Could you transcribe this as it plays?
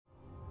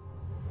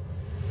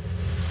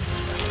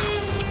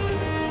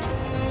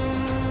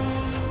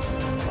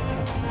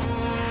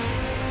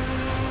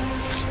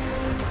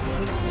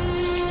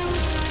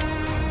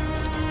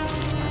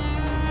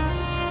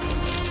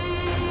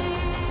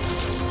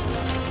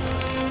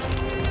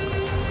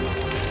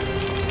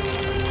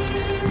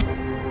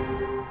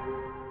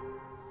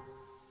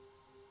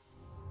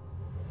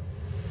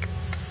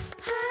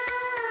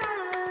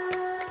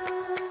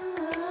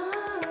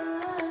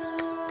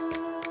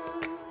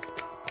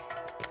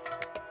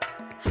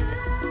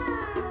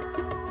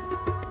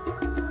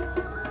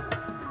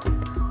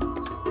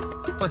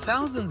For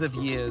thousands of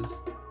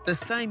years, the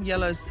same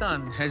yellow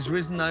sun has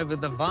risen over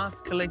the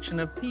vast collection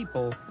of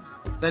people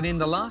that in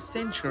the last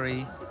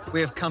century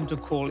we have come to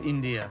call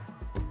India.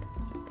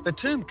 The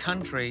term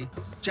country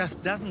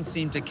just doesn't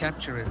seem to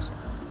capture it.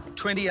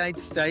 28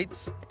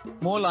 states,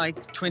 more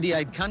like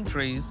 28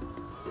 countries,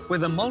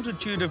 with a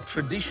multitude of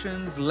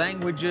traditions,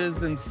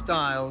 languages and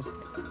styles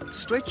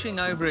stretching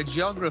over a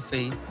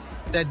geography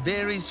that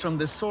varies from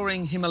the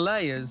soaring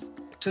Himalayas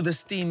to the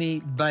steamy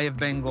Bay of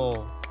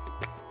Bengal.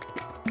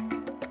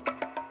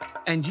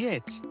 And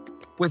yet,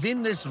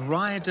 within this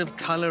riot of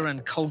colour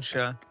and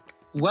culture,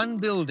 one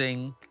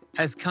building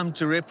has come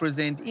to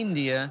represent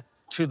India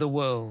to the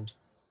world.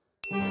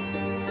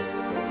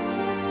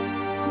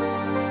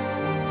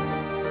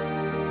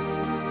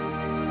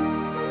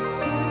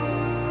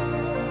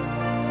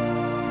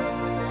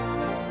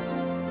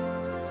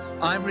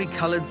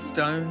 Ivory-coloured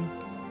stone,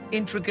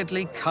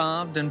 intricately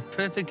carved and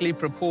perfectly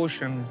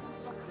proportioned,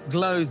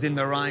 glows in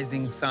the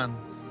rising sun.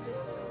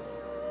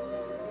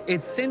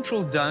 Its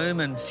central dome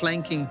and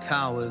flanking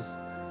towers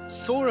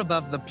soar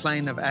above the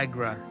plain of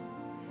Agra.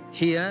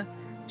 Here,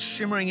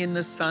 shimmering in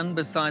the sun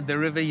beside the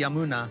river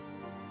Yamuna,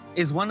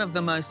 is one of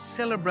the most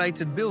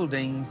celebrated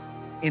buildings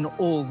in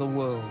all the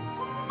world.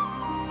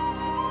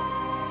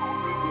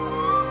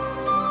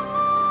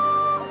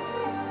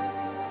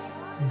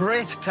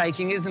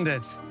 Breathtaking, isn't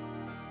it?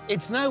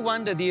 It's no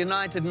wonder the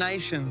United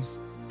Nations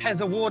has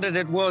awarded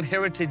it World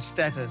Heritage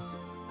status.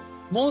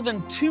 More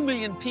than 2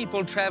 million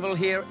people travel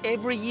here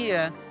every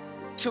year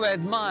to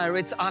admire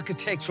its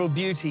architectural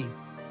beauty.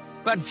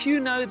 But few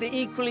know the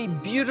equally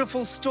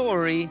beautiful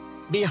story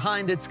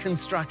behind its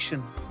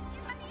construction.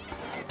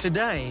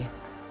 Today,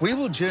 we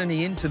will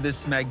journey into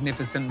this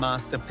magnificent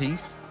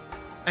masterpiece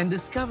and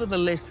discover the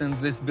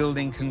lessons this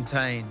building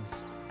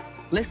contains.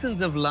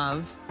 Lessons of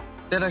love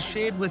that are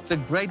shared with the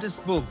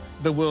greatest book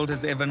the world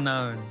has ever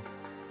known,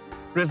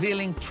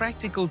 revealing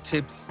practical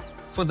tips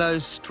for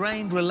those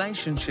strained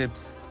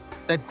relationships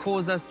that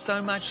cause us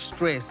so much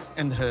stress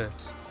and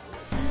hurt.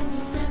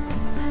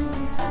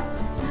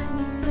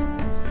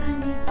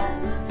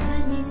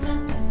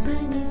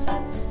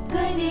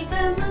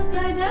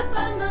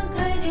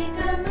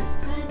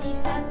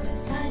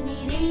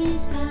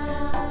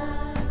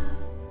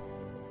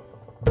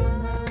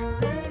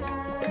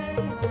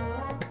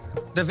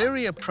 The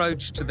very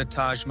approach to the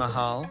Taj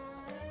Mahal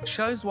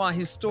shows why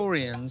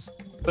historians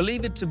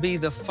believe it to be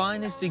the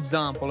finest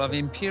example of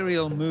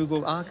imperial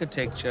Mughal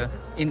architecture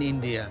in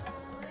India.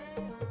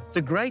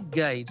 The Great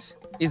Gate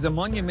is a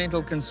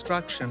monumental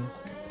construction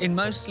in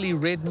mostly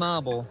red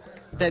marble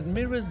that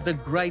mirrors the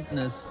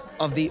greatness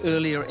of the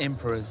earlier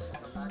emperors.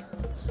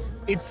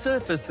 Its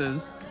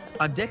surfaces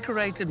are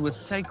decorated with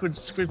sacred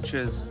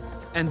scriptures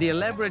and the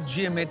elaborate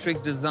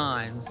geometric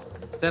designs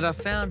that are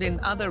found in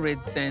other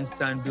red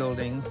sandstone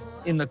buildings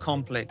in the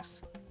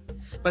complex.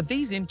 But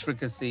these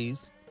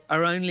intricacies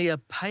are only a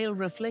pale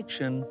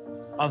reflection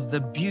of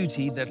the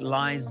beauty that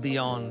lies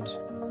beyond.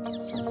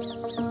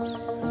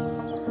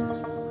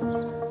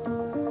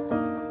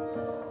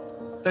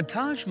 The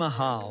Taj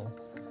Mahal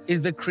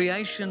is the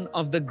creation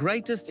of the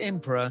greatest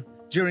emperor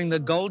during the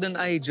golden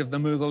age of the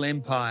Mughal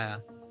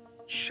Empire,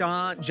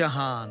 Shah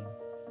Jahan.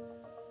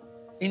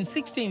 In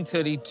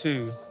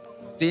 1632,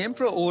 the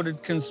emperor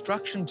ordered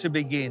construction to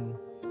begin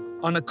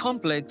on a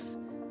complex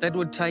that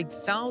would take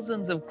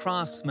thousands of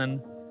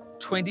craftsmen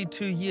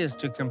 22 years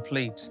to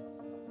complete.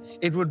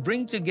 It would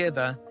bring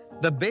together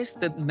the best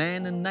that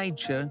man and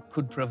nature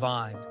could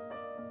provide.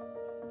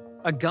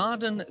 A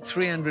garden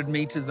 300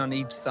 meters on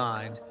each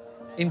side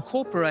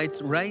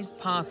incorporates raised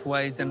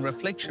pathways and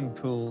reflection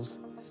pools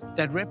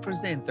that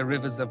represent the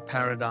rivers of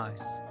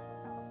paradise.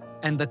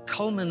 And the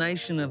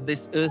culmination of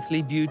this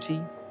earthly beauty,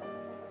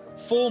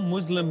 4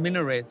 Muslim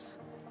minarets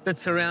that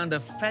surround a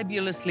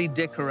fabulously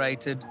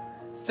decorated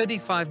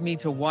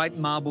 35-meter white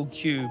marble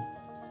cube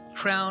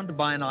crowned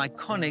by an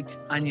iconic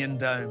onion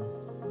dome.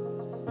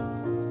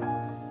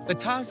 The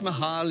Taj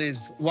Mahal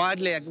is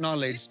widely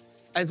acknowledged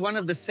as one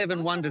of the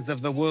 7 wonders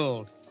of the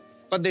world,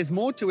 but there's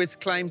more to its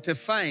claim to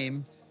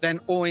fame than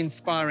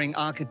awe-inspiring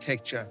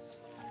architecture.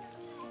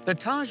 The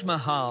Taj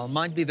Mahal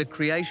might be the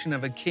creation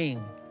of a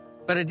king,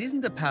 but it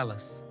isn't a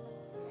palace.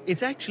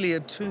 It's actually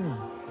a tomb,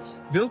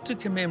 built to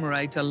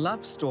commemorate a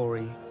love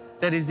story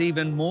that is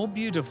even more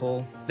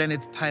beautiful than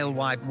its pale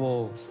white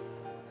walls.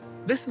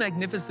 This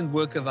magnificent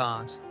work of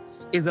art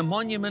is a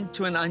monument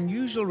to an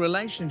unusual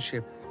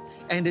relationship,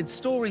 and its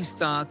story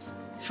starts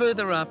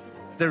further up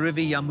the river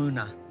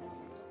Yamuna.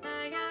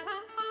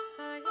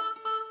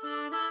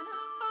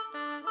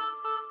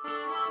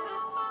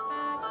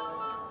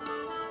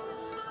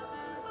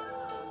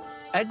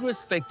 Agra's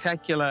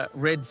spectacular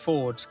Red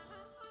Fort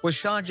was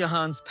Shah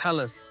Jahan's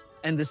palace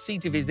and the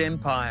seat of his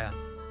empire.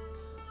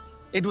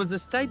 It was a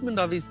statement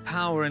of his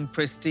power and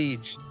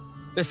prestige,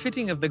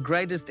 befitting of the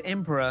greatest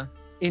emperor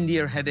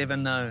India had ever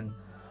known.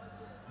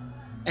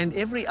 And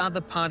every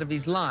other part of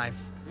his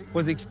life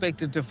was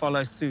expected to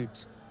follow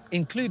suit,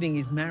 including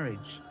his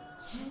marriage.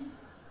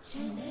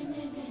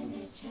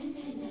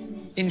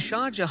 In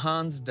Shah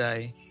Jahan's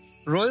day,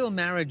 Royal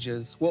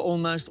marriages were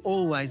almost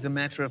always a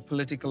matter of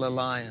political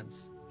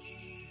alliance.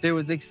 There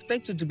was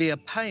expected to be a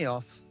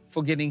payoff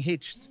for getting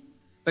hitched,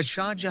 but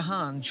Shah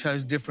Jahan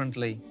chose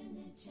differently.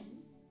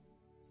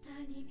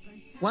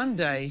 One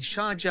day,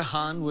 Shah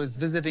Jahan was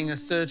visiting a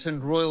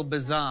certain royal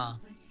bazaar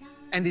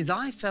and his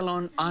eye fell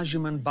on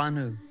Arjuman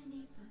Banu.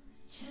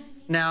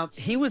 Now,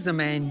 he was a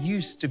man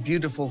used to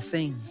beautiful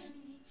things,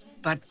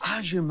 but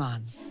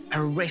Arjuman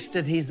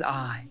arrested his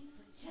eye.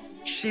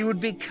 She would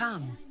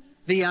become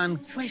the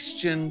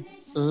unquestioned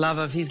love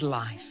of his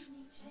life.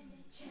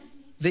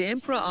 The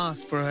emperor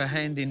asked for her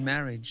hand in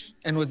marriage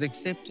and was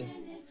accepted,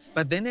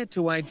 but then had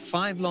to wait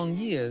 5 long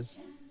years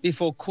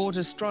before court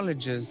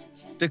astrologers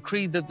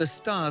decreed that the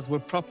stars were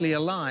properly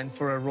aligned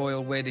for a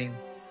royal wedding.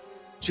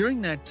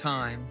 During that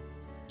time,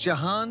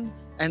 Jahan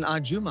and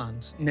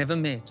Arjuman never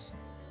met,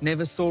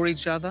 never saw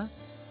each other,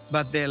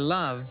 but their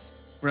love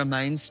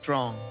remained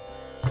strong.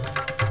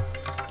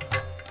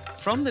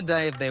 From the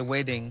day of their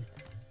wedding,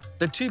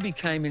 the two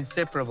became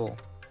inseparable.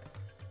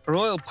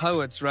 Royal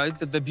poets wrote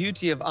that the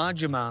beauty of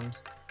Arjuman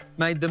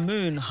made the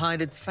moon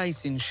hide its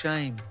face in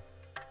shame.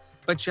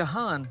 But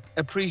Jahan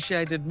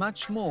appreciated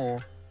much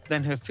more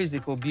than her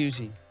physical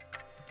beauty.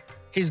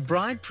 His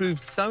bride proved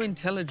so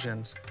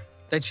intelligent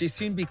that she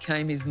soon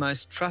became his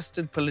most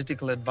trusted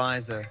political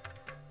advisor.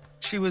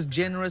 She was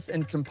generous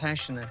and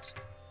compassionate,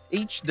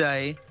 each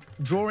day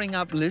drawing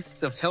up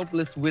lists of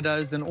helpless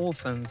widows and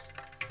orphans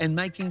and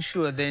making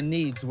sure their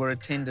needs were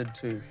attended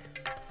to.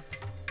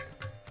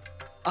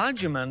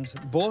 Arjuman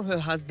bore her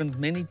husband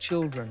many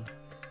children,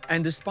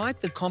 and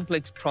despite the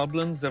complex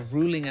problems of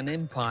ruling an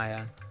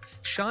empire,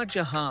 Shah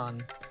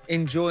Jahan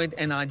enjoyed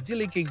an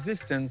idyllic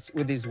existence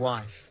with his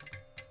wife.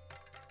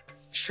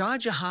 Shah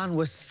Jahan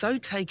was so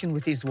taken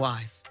with his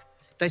wife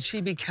that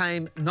she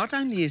became not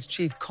only his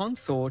chief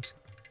consort,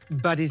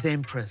 but his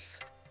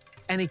empress,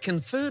 and he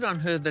conferred on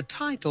her the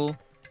title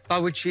by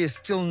which she is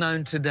still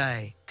known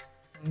today,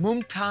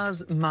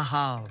 Mumtaz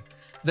Mahal,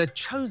 the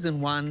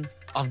chosen one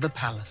of the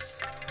palace.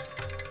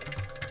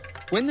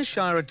 When the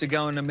Shah had to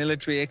go on a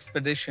military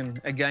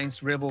expedition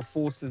against rebel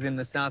forces in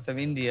the south of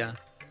India,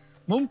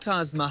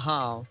 Mumtaz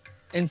Mahal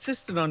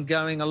insisted on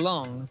going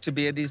along to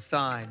be at his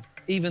side,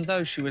 even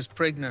though she was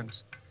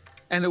pregnant.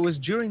 And it was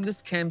during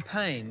this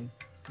campaign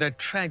that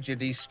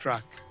tragedy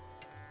struck.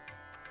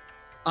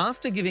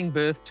 After giving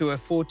birth to her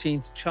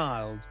 14th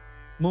child,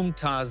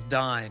 Mumtaz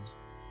died.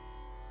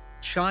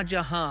 Shah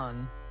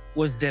Jahan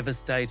was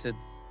devastated.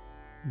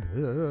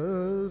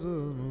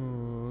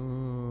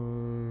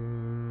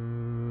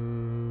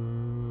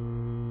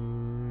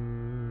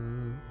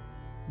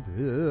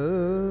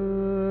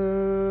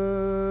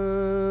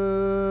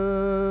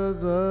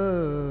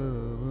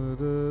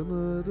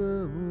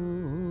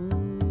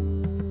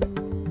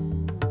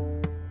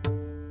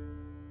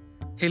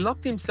 He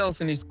locked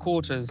himself in his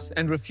quarters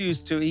and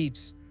refused to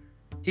eat.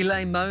 He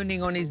lay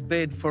moaning on his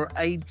bed for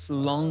 8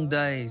 long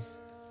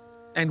days.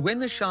 And when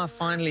the Shah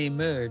finally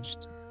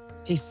emerged,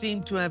 he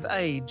seemed to have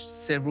aged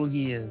several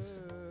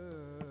years.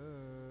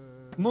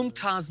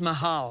 Mumtaz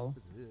Mahal,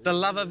 the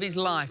love of his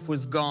life,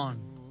 was gone.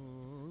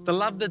 The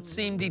love that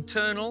seemed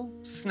eternal,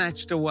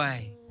 snatched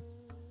away.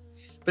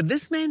 But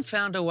this man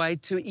found a way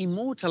to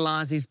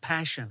immortalize his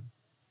passion.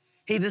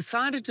 He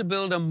decided to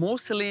build a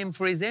mausoleum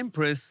for his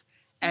empress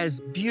as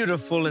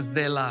beautiful as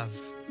their love.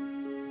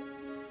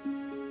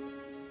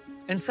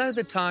 And so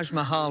the Taj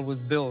Mahal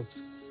was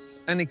built,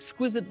 an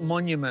exquisite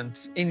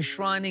monument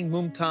enshrining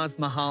Mumtaz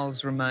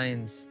Mahal's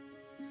remains.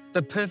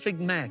 The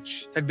perfect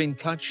match had been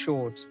cut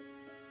short,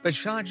 but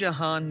Shah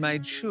Jahan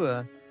made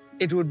sure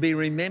it would be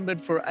remembered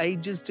for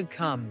ages to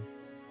come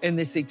in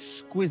this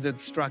exquisite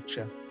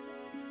structure.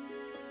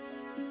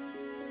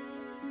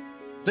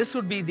 This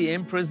would be the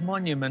emperor's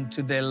monument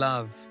to their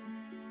love.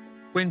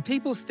 When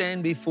people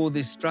stand before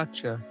this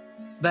structure,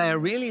 they are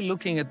really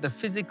looking at the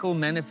physical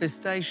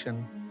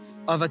manifestation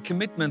of a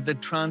commitment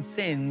that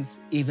transcends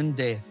even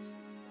death.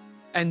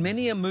 And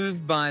many are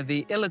moved by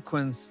the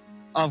eloquence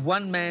of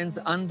one man's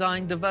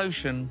undying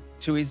devotion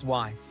to his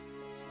wife.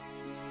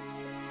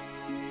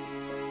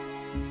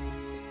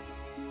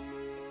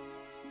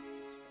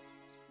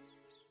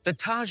 The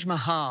Taj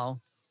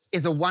Mahal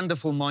is a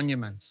wonderful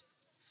monument.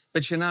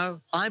 But you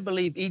know, I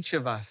believe each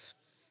of us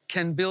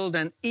can build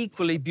an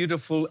equally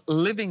beautiful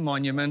living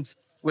monument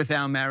with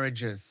our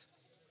marriages.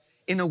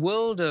 In a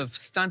world of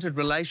stunted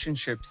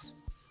relationships,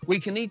 we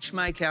can each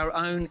make our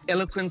own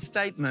eloquent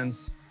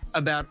statements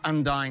about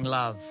undying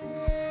love.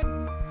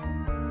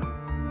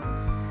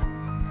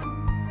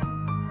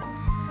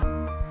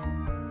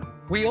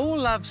 We all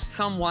love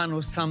someone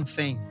or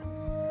something.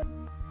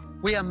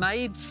 We are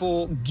made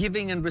for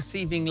giving and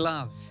receiving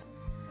love.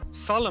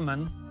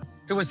 Solomon,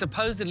 who was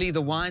supposedly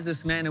the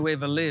wisest man who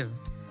ever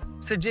lived,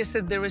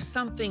 suggested there is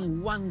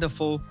something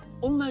wonderful,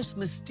 almost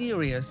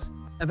mysterious,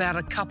 about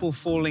a couple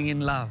falling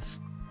in love.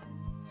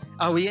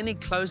 Are we any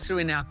closer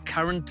in our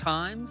current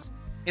times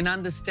in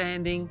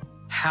understanding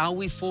how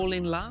we fall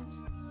in love?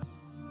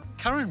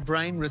 Current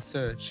brain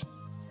research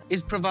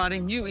is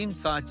providing new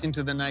insights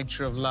into the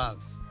nature of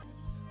love.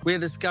 We're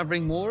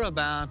discovering more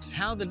about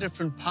how the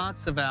different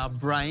parts of our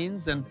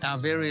brains and our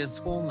various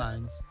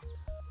hormones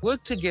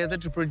work together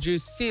to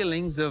produce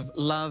feelings of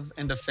love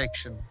and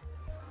affection.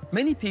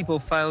 Many people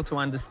fail to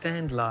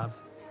understand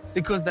love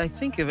because they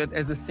think of it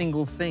as a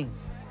single thing,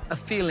 a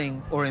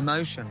feeling or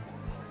emotion.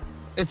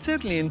 It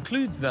certainly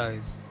includes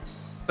those,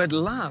 but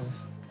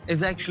love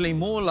is actually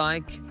more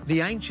like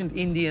the ancient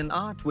Indian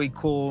art we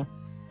call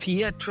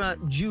pietra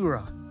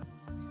dura.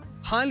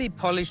 Highly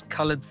polished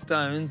coloured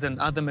stones and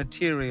other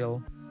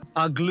material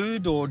are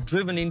glued or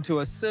driven into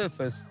a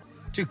surface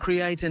to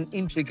create an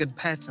intricate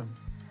pattern.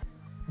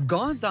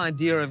 God's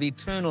idea of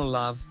eternal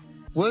love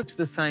works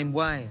the same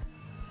way.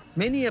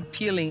 Many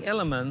appealing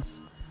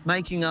elements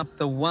making up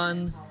the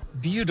one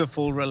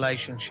beautiful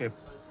relationship.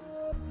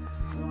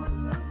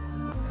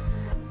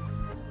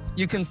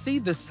 You can see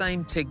the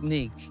same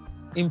technique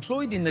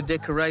employed in the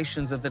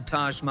decorations of the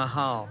Taj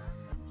Mahal.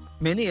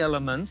 Many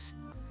elements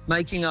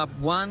making up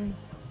one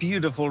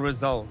beautiful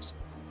result.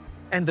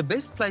 And the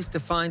best place to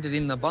find it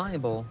in the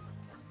Bible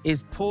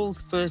is Paul's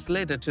first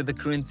letter to the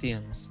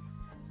Corinthians.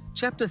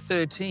 Chapter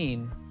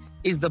 13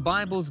 is the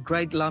Bible's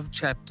great love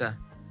chapter,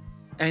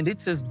 and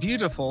it's as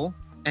beautiful,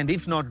 and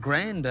if not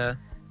grander,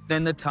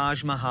 than the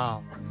Taj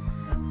Mahal.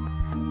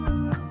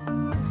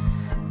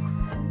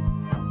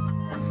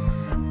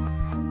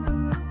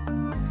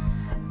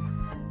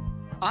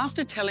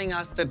 After telling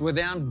us that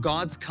without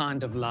God's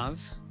kind of love,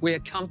 we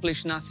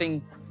accomplish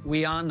nothing,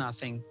 we are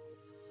nothing,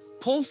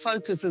 Paul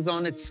focuses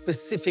on its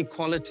specific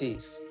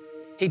qualities.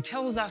 He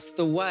tells us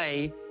the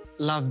way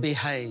love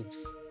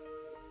behaves.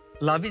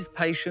 Love is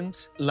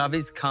patient, love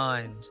is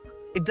kind.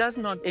 It does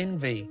not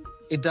envy,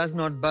 it does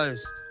not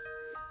boast.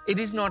 It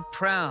is not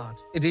proud,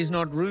 it is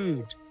not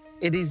rude,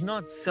 it is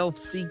not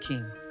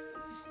self-seeking.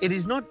 It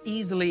is not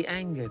easily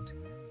angered.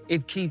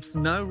 It keeps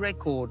no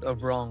record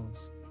of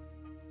wrongs.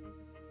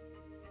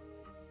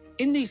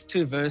 In these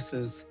two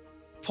verses,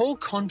 Paul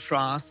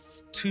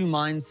contrasts two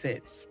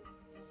mindsets,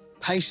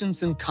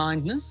 patience and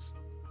kindness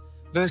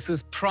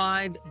versus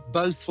pride,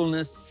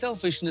 boastfulness,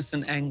 selfishness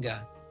and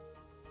anger.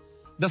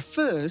 The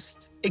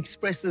first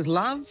expresses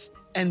love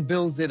and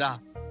builds it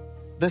up.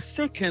 The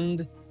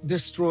second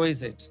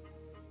destroys it.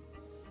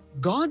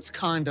 God's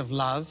kind of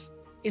love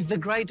is the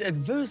great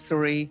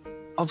adversary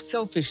of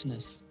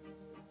selfishness.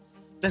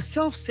 The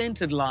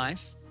self-centered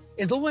life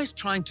is always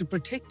trying to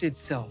protect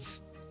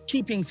itself,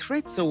 keeping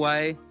threats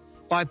away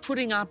by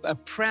putting up a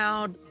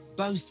proud,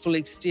 boastful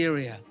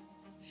exterior.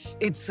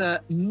 It's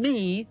a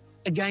me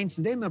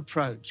against them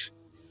approach,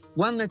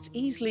 one that's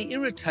easily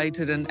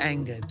irritated and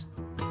angered.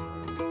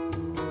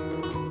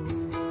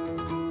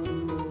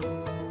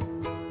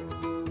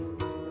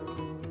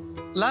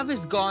 Love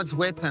is God's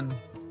weapon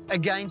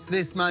against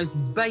this most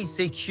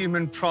basic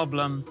human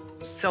problem,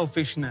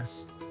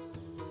 selfishness.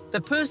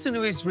 The person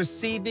who is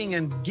receiving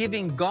and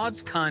giving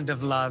God's kind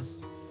of love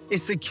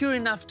is secure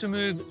enough to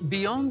move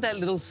beyond that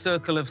little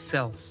circle of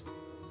self.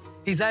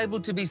 He's able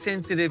to be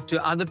sensitive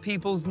to other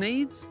people's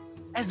needs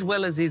as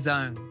well as his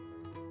own.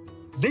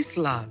 This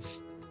love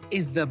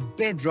is the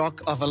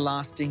bedrock of a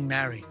lasting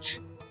marriage.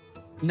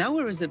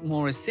 Nowhere is it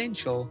more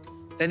essential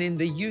than in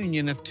the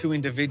union of two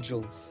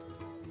individuals.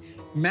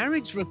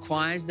 Marriage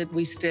requires that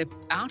we step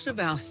out of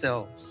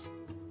ourselves.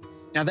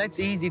 Now that's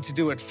easy to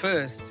do at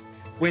first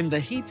when the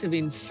heat of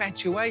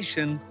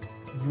infatuation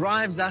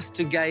drives us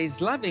to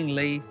gaze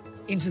lovingly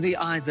into the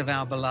eyes of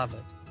our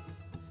beloved.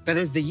 But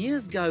as the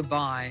years go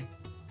by,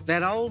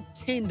 that old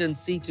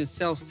tendency to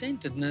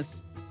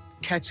self-centeredness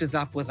catches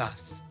up with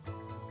us.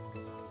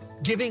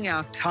 Giving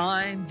our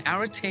time,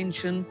 our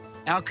attention,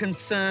 our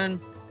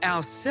concern,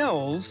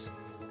 ourselves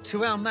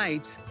to our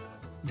mate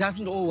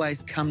doesn't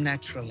always come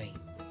naturally.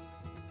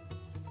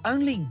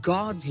 Only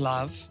God's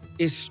love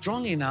is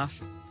strong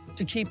enough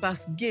to keep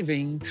us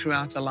giving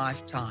throughout a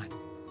lifetime.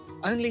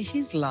 Only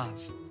His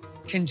love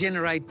can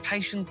generate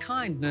patient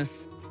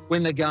kindness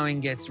when the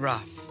going gets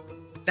rough.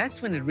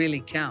 That's when it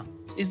really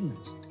counts, isn't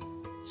it?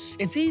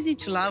 It's easy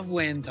to love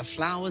when the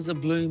flowers are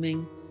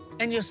blooming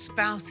and your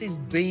spouse is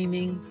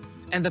beaming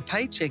and the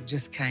paycheck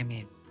just came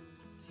in.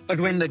 But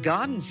when the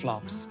garden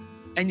flops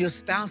and your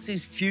spouse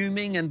is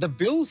fuming and the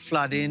bills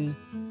flood in,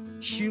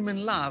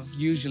 human love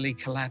usually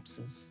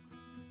collapses.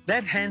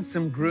 That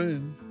handsome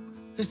groom,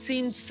 who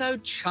seemed so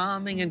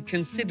charming and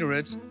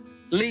considerate,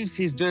 leaves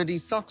his dirty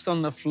socks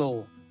on the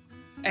floor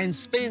and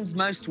spends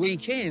most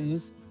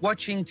weekends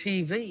watching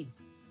TV.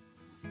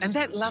 And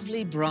that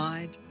lovely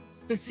bride,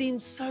 who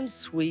seemed so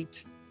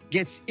sweet,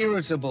 gets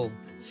irritable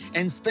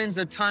and spends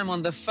her time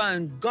on the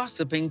phone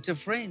gossiping to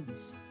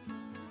friends.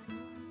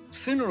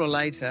 Sooner or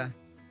later,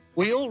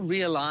 we all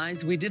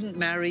realize we didn't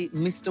marry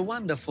Mr.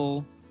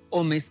 Wonderful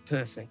or Miss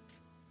Perfect.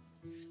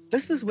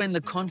 This is when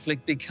the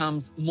conflict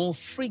becomes more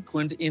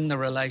frequent in the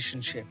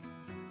relationship.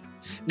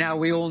 Now,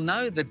 we all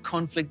know that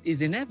conflict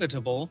is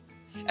inevitable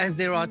as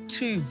there are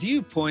two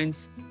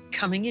viewpoints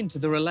coming into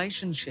the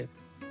relationship.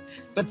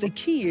 But the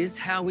key is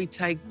how we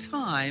take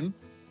time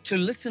to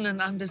listen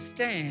and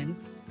understand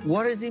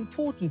what is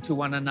important to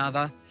one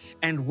another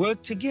and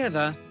work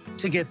together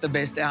to get the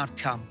best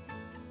outcome.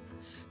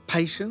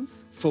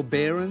 Patience,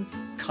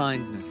 forbearance,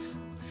 kindness.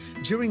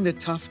 During the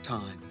tough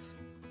times.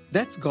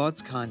 That's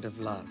God's kind of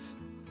love.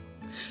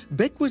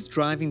 Beck was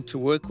driving to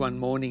work one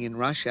morning in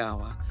rush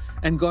hour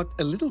and got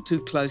a little too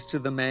close to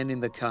the man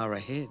in the car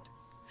ahead.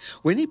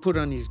 When he put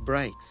on his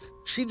brakes,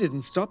 she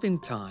didn't stop in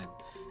time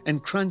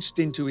and crunched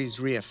into his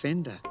rear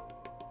fender.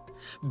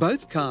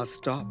 Both cars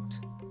stopped.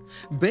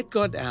 Beck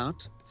got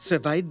out,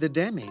 surveyed the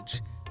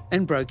damage,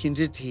 and broke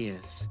into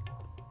tears.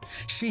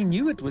 She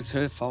knew it was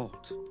her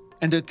fault,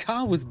 and her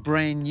car was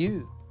brand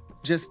new,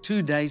 just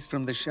 2 days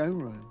from the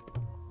showroom.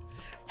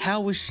 How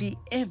was she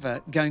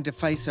ever going to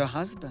face her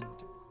husband?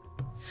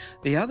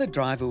 The other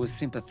driver was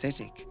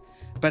sympathetic,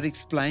 but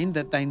explained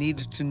that they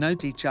needed to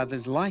note each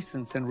other's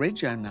license and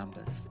rego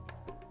numbers.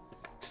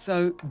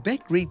 So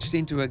Beck reached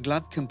into her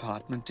glove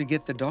compartment to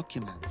get the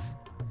documents.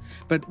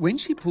 But when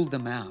she pulled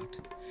them out,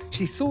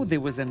 she saw there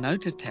was a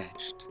note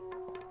attached.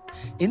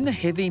 In the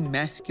heavy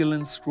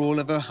masculine scrawl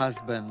of her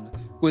husband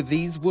were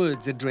these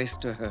words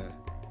addressed to her.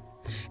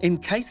 In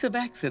case of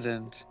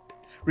accident,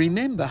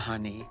 remember,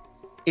 honey,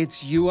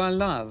 it's you I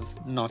love,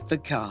 not the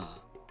car.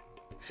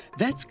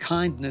 That's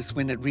kindness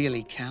when it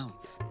really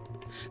counts.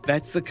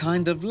 That's the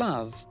kind of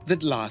love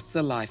that lasts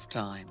a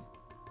lifetime.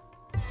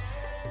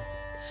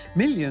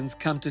 Millions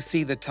come to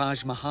see the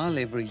Taj Mahal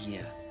every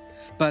year,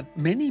 but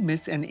many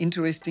miss an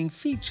interesting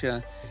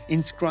feature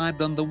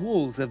inscribed on the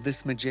walls of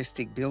this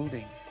majestic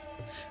building.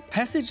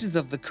 Passages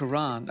of the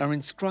Quran are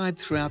inscribed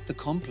throughout the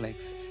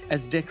complex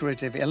as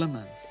decorative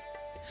elements.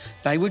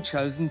 They were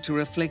chosen to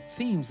reflect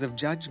themes of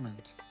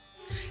judgment.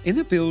 In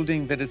a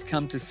building that has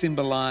come to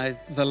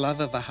symbolize the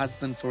love of a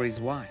husband for his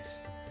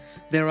wife,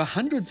 there are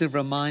hundreds of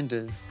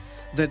reminders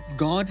that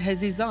God has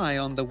his eye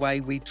on the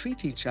way we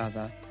treat each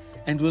other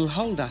and will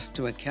hold us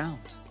to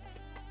account.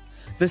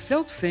 The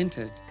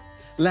self-centered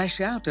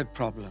lash out at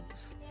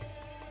problems,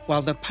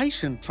 while the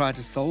patient try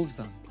to solve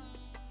them.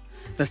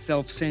 The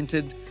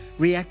self-centered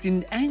react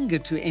in anger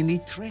to any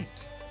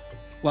threat,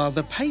 while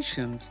the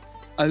patient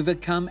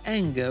overcome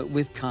anger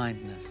with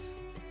kindness.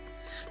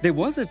 There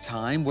was a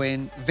time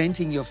when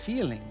venting your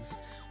feelings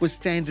was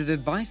standard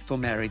advice for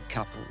married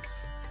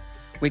couples.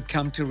 We'd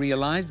come to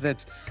realize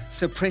that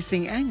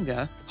suppressing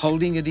anger,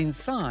 holding it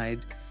inside,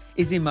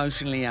 is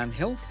emotionally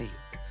unhealthy,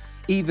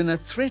 even a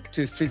threat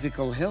to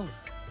physical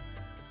health.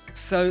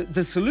 So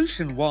the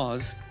solution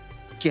was,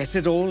 get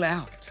it all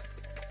out.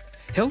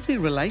 Healthy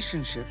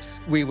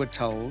relationships, we were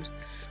told,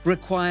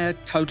 require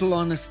total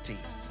honesty.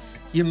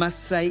 You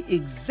must say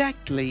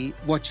exactly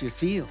what you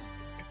feel.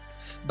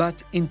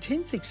 But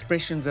intense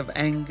expressions of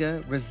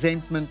anger,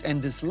 resentment,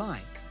 and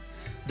dislike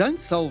don't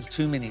solve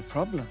too many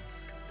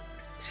problems.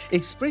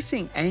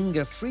 Expressing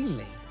anger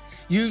freely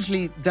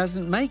usually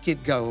doesn't make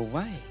it go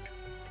away.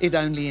 It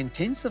only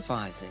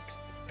intensifies it.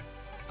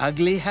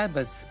 Ugly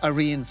habits are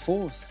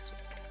reinforced.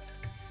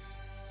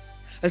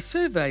 A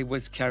survey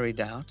was carried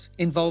out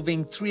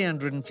involving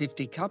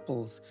 350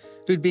 couples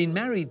who'd been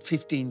married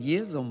 15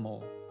 years or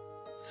more.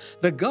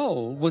 The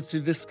goal was to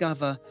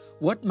discover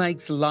what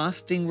makes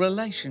lasting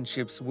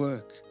relationships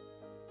work.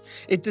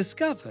 It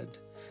discovered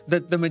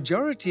that the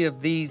majority of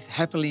these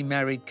happily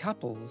married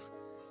couples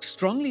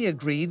strongly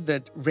agreed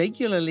that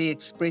regularly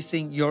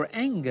expressing your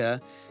anger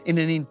in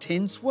an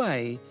intense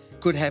way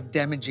could have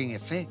damaging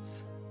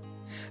effects.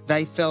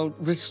 They felt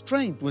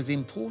restraint was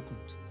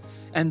important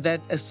and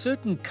that a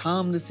certain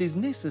calmness is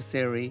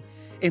necessary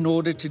in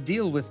order to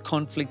deal with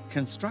conflict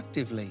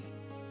constructively.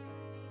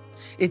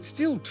 It's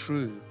still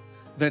true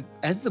that,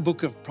 as the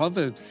book of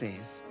Proverbs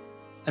says,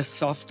 a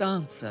soft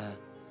answer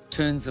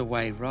turns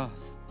away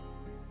wrath.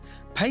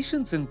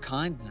 Patience and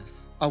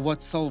kindness are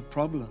what solve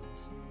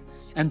problems,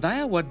 and they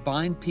are what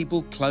bind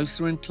people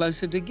closer and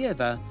closer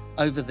together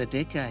over the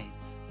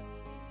decades.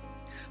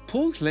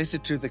 Paul's letter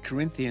to the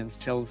Corinthians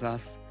tells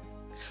us,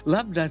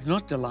 love does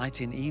not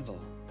delight in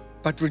evil,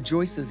 but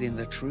rejoices in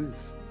the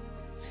truth.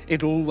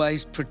 It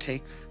always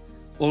protects,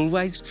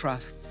 always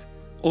trusts,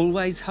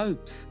 always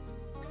hopes,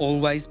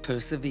 always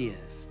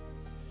perseveres.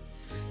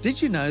 Did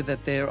you know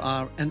that there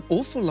are an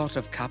awful lot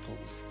of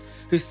couples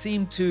who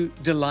seem to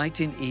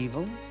delight in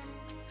evil?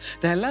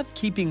 They love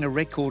keeping a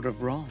record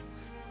of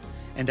wrongs.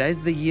 And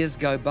as the years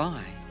go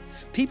by,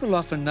 people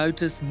often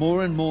notice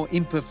more and more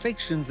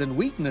imperfections and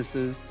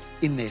weaknesses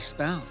in their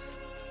spouse.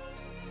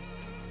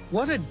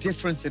 What a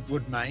difference it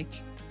would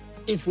make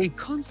if we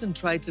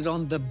concentrated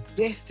on the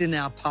best in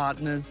our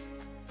partners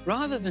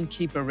rather than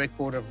keep a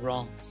record of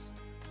wrongs.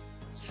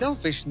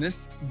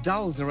 Selfishness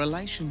dulls a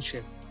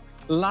relationship.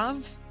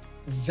 Love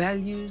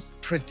values,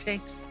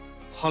 protects,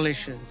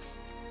 polishes.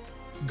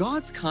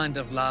 God's kind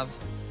of love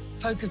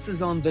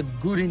focuses on the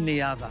good in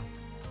the other.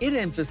 It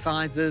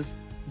emphasizes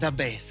the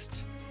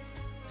best.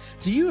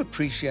 Do you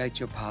appreciate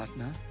your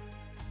partner?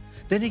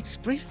 Then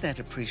express that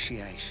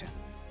appreciation.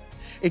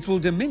 It will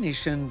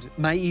diminish and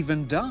may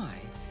even die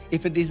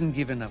if it isn't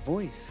given a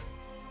voice.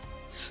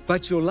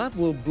 But your love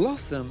will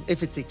blossom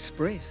if it's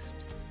expressed.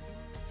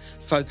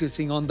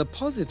 Focusing on the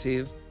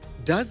positive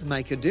does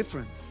make a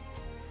difference.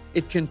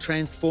 It can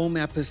transform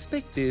our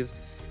perspective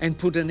and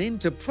put an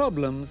end to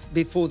problems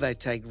before they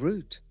take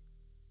root.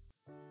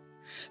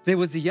 There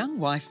was a young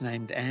wife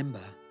named Amber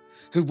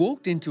who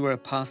walked into her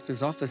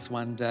pastor's office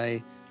one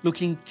day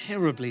looking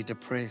terribly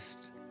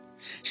depressed.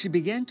 She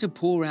began to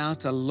pour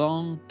out a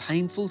long,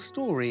 painful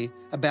story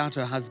about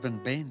her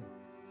husband Ben.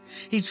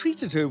 He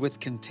treated her with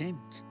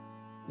contempt.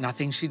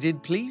 Nothing she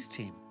did pleased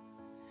him.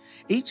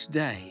 Each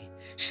day,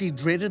 she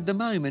dreaded the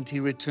moment he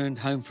returned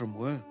home from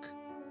work.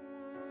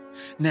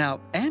 Now,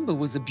 Amber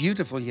was a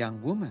beautiful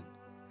young woman,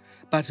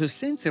 but her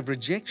sense of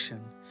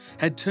rejection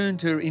had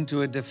turned her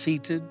into a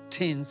defeated,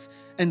 tense,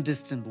 and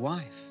distant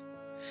wife.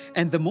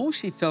 And the more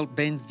she felt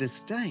Ben's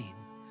disdain,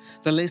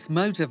 the less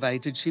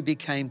motivated she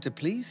became to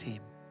please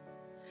him.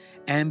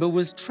 Amber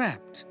was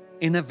trapped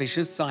in a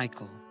vicious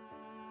cycle.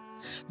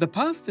 The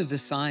pastor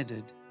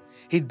decided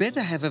he'd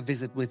better have a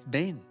visit with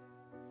Ben.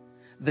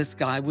 This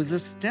guy was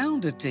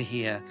astounded to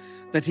hear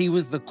that he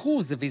was the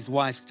cause of his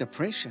wife's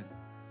depression.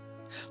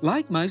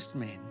 Like most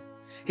men,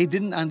 he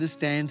didn't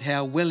understand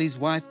how well his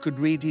wife could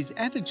read his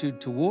attitude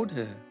toward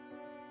her.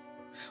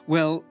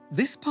 Well,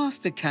 this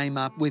pastor came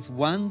up with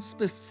one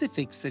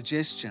specific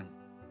suggestion.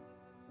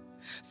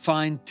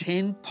 Find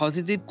 10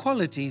 positive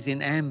qualities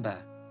in Amber,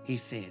 he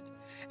said,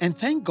 and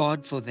thank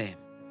God for them.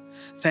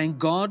 Thank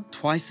God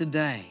twice a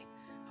day,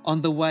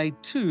 on the way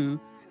to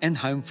and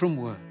home from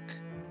work.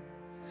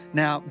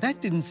 Now,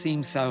 that didn't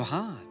seem so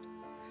hard,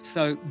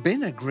 so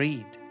Ben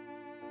agreed.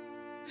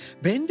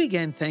 Ben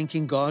began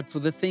thanking God for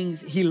the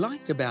things he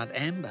liked about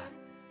Amber,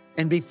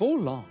 and before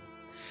long,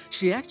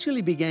 she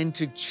actually began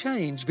to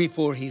change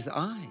before his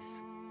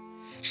eyes.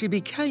 She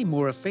became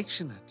more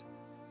affectionate.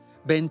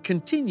 Ben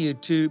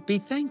continued to be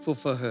thankful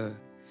for her,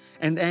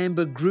 and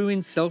Amber grew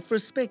in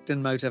self-respect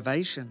and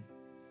motivation.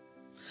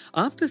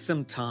 After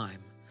some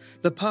time,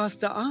 the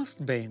pastor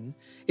asked Ben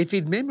if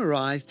he'd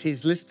memorized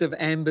his list of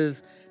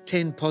Amber's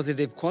 10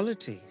 positive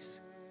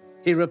qualities.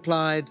 He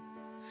replied,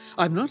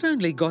 "I've not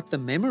only got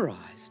them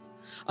memorized,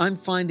 I'm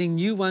finding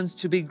new ones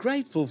to be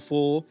grateful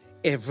for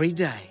every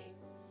day."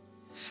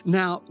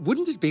 Now,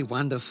 wouldn't it be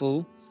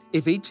wonderful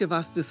if each of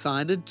us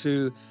decided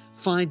to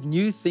find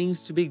new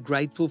things to be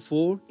grateful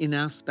for in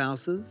our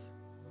spouses?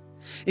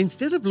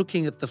 Instead of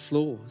looking at the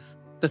flaws,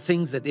 the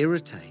things that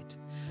irritate,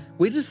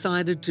 we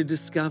decided to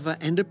discover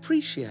and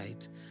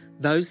appreciate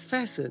those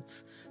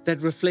facets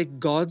that reflect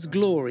God's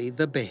glory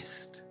the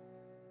best.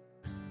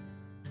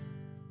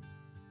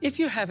 If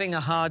you're having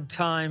a hard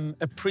time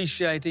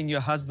appreciating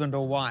your husband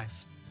or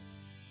wife,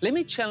 let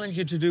me challenge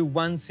you to do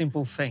one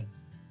simple thing.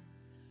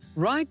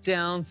 Write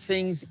down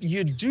things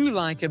you do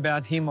like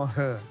about him or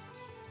her.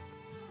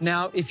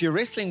 Now, if you're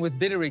wrestling with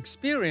bitter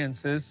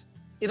experiences,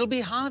 it'll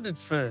be hard at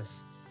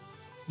first.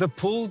 The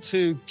pull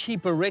to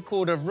keep a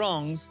record of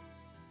wrongs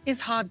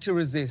is hard to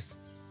resist.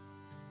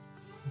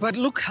 But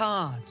look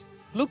hard,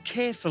 look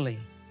carefully.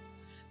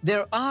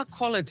 There are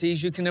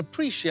qualities you can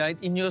appreciate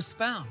in your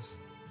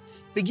spouse.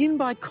 Begin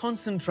by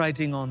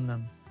concentrating on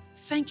them,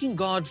 thanking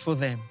God for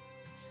them.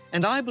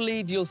 And I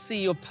believe you'll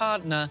see your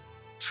partner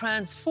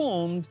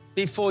transformed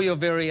before your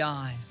very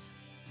eyes.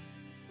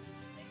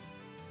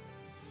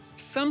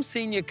 Some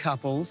senior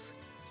couples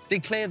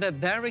declare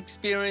that they're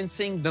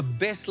experiencing the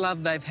best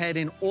love they've had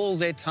in all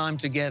their time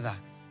together.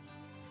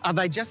 Are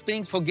they just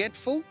being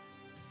forgetful?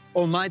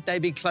 Or might they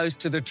be close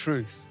to the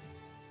truth?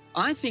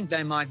 I think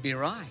they might be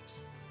right.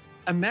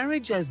 A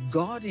marriage as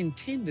God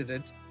intended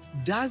it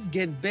does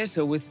get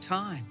better with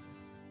time.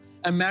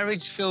 A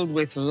marriage filled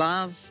with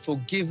love,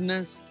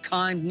 forgiveness,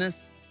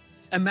 kindness.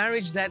 A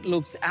marriage that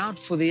looks out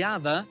for the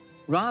other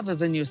rather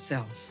than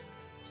yourself.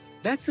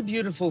 That's a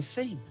beautiful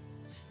thing,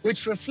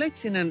 which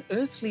reflects in an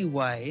earthly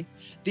way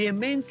the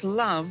immense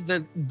love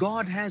that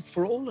God has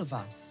for all of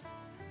us.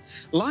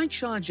 Like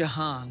Shah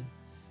Jahan,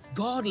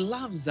 God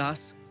loves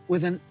us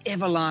with an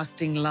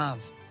everlasting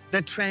love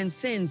that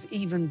transcends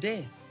even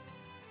death.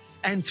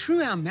 And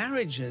through our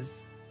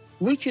marriages,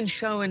 we can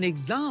show an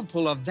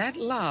example of that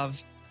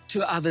love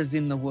to others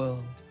in the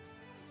world.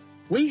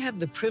 We have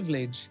the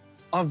privilege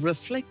of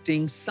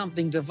reflecting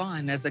something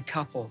divine as a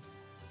couple.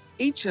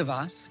 Each of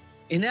us,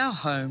 in our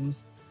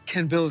homes,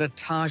 can build a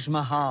Taj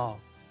Mahal,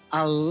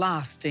 a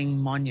lasting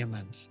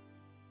monument.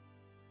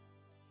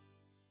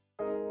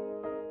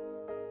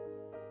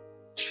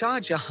 Shah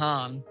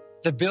Jahan,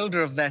 the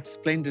builder of that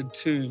splendid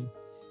tomb,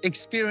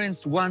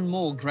 experienced one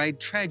more great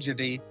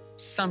tragedy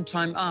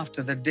sometime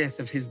after the death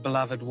of his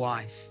beloved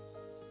wife.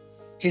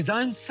 His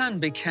own son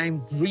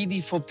became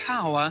greedy for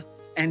power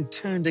and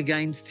turned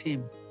against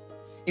him.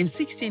 In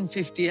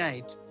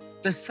 1658,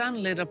 the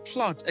son led a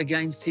plot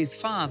against his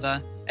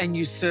father and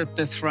usurped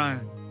the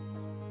throne.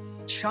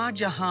 Shah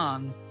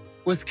Jahan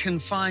was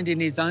confined in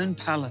his own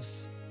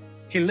palace.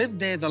 He lived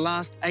there the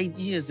last 8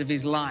 years of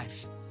his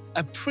life,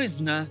 a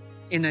prisoner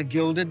in a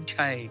gilded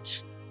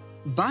cage.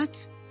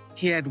 But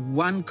he had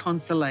one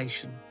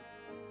consolation.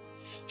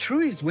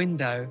 Through his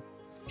window,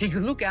 he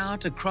could look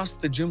out across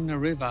the Jumna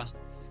River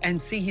and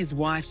see his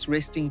wife's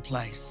resting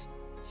place.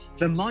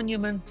 The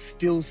monument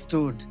still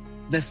stood.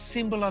 The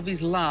symbol of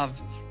his love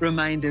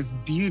remained as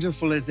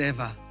beautiful as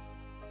ever.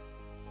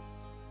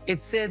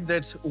 It's said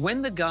that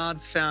when the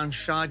guards found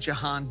Shah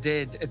Jahan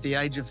dead at the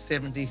age of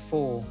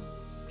 74,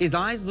 His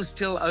eyes were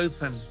still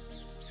open,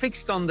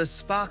 fixed on the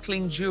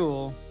sparkling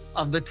jewel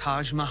of the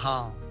Taj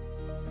Mahal.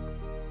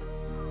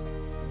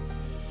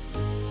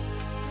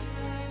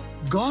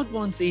 God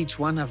wants each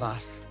one of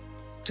us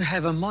to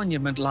have a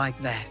monument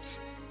like that,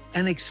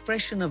 an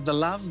expression of the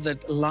love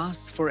that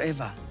lasts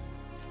forever.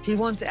 He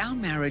wants our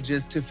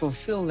marriages to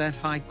fulfill that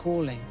high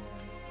calling.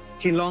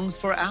 He longs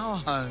for our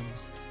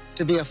homes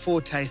to be a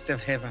foretaste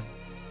of heaven.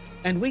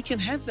 And we can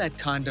have that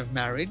kind of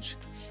marriage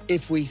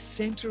if we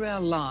center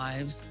our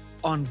lives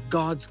on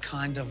God's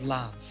kind of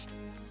love.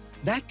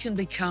 That can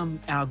become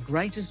our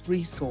greatest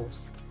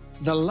resource,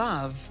 the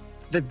love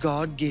that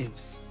God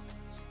gives.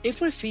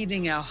 If we're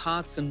feeding our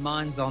hearts and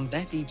minds on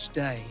that each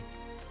day,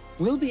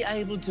 we'll be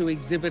able to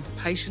exhibit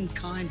patient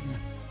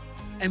kindness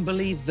and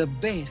believe the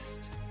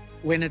best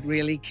when it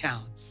really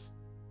counts.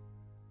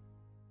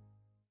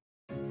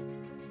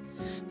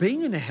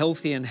 Being in a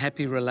healthy and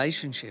happy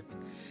relationship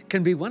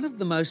can be one of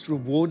the most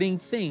rewarding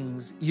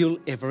things you'll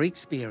ever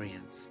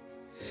experience.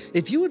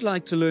 If you would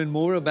like to learn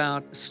more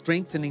about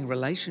strengthening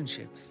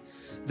relationships,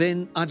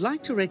 then I'd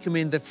like to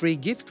recommend the free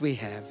gift we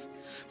have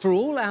for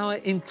all our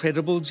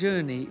Incredible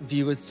Journey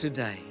viewers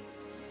today.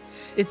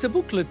 It's a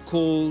booklet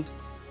called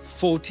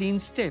 14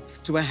 Steps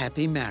to a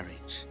Happy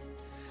Marriage.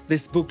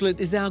 This booklet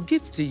is our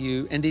gift to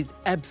you and is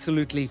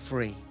absolutely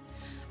free.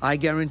 I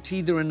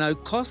guarantee there are no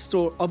costs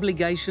or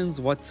obligations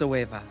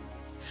whatsoever.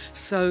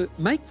 So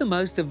make the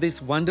most of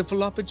this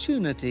wonderful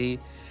opportunity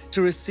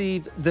to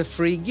receive the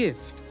free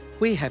gift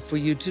we have for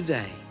you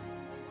today.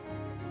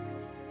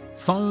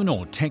 Phone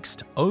or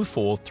text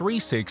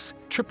 0436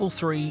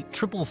 333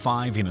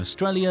 555 in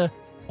Australia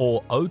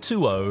or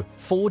 020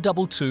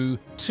 422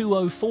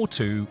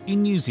 2042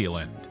 in New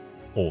Zealand.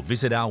 Or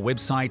visit our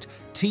website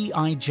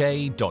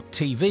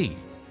tij.tv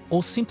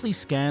or simply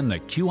scan the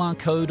QR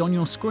code on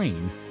your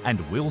screen and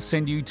we'll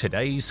send you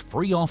today's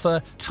free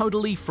offer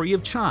totally free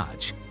of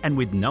charge and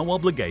with no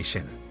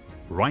obligation.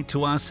 Write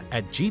to us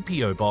at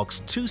GPO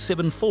Box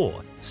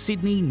 274,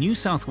 Sydney, New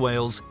South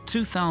Wales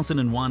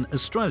 2001,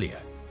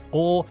 Australia,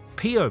 or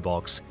PO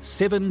Box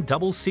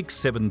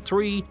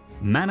 76673,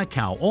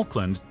 Manukau,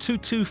 Auckland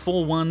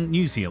 2241,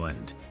 New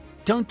Zealand.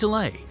 Don't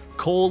delay,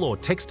 call or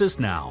text us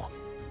now.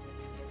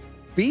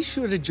 Be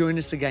sure to join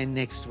us again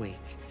next week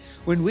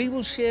when we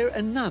will share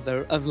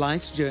another of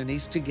life's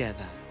journeys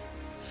together.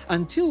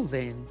 Until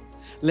then,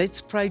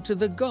 let's pray to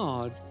the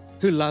God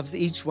who loves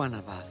each one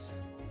of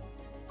us.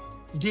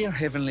 Dear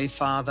Heavenly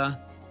Father,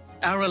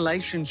 our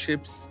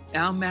relationships,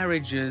 our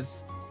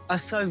marriages are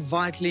so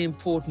vitally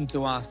important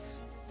to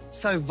us,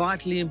 so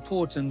vitally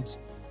important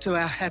to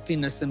our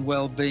happiness and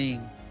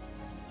well-being.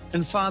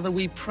 And Father,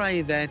 we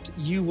pray that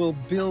you will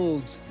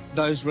build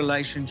those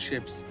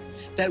relationships,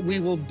 that we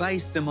will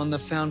base them on the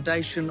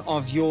foundation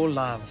of your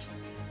love.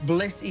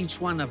 Bless each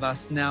one of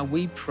us now,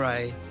 we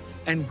pray,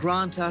 and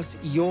grant us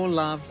your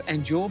love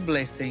and your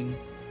blessing,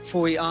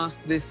 for we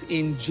ask this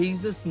in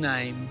Jesus'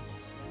 name.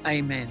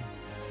 Amen.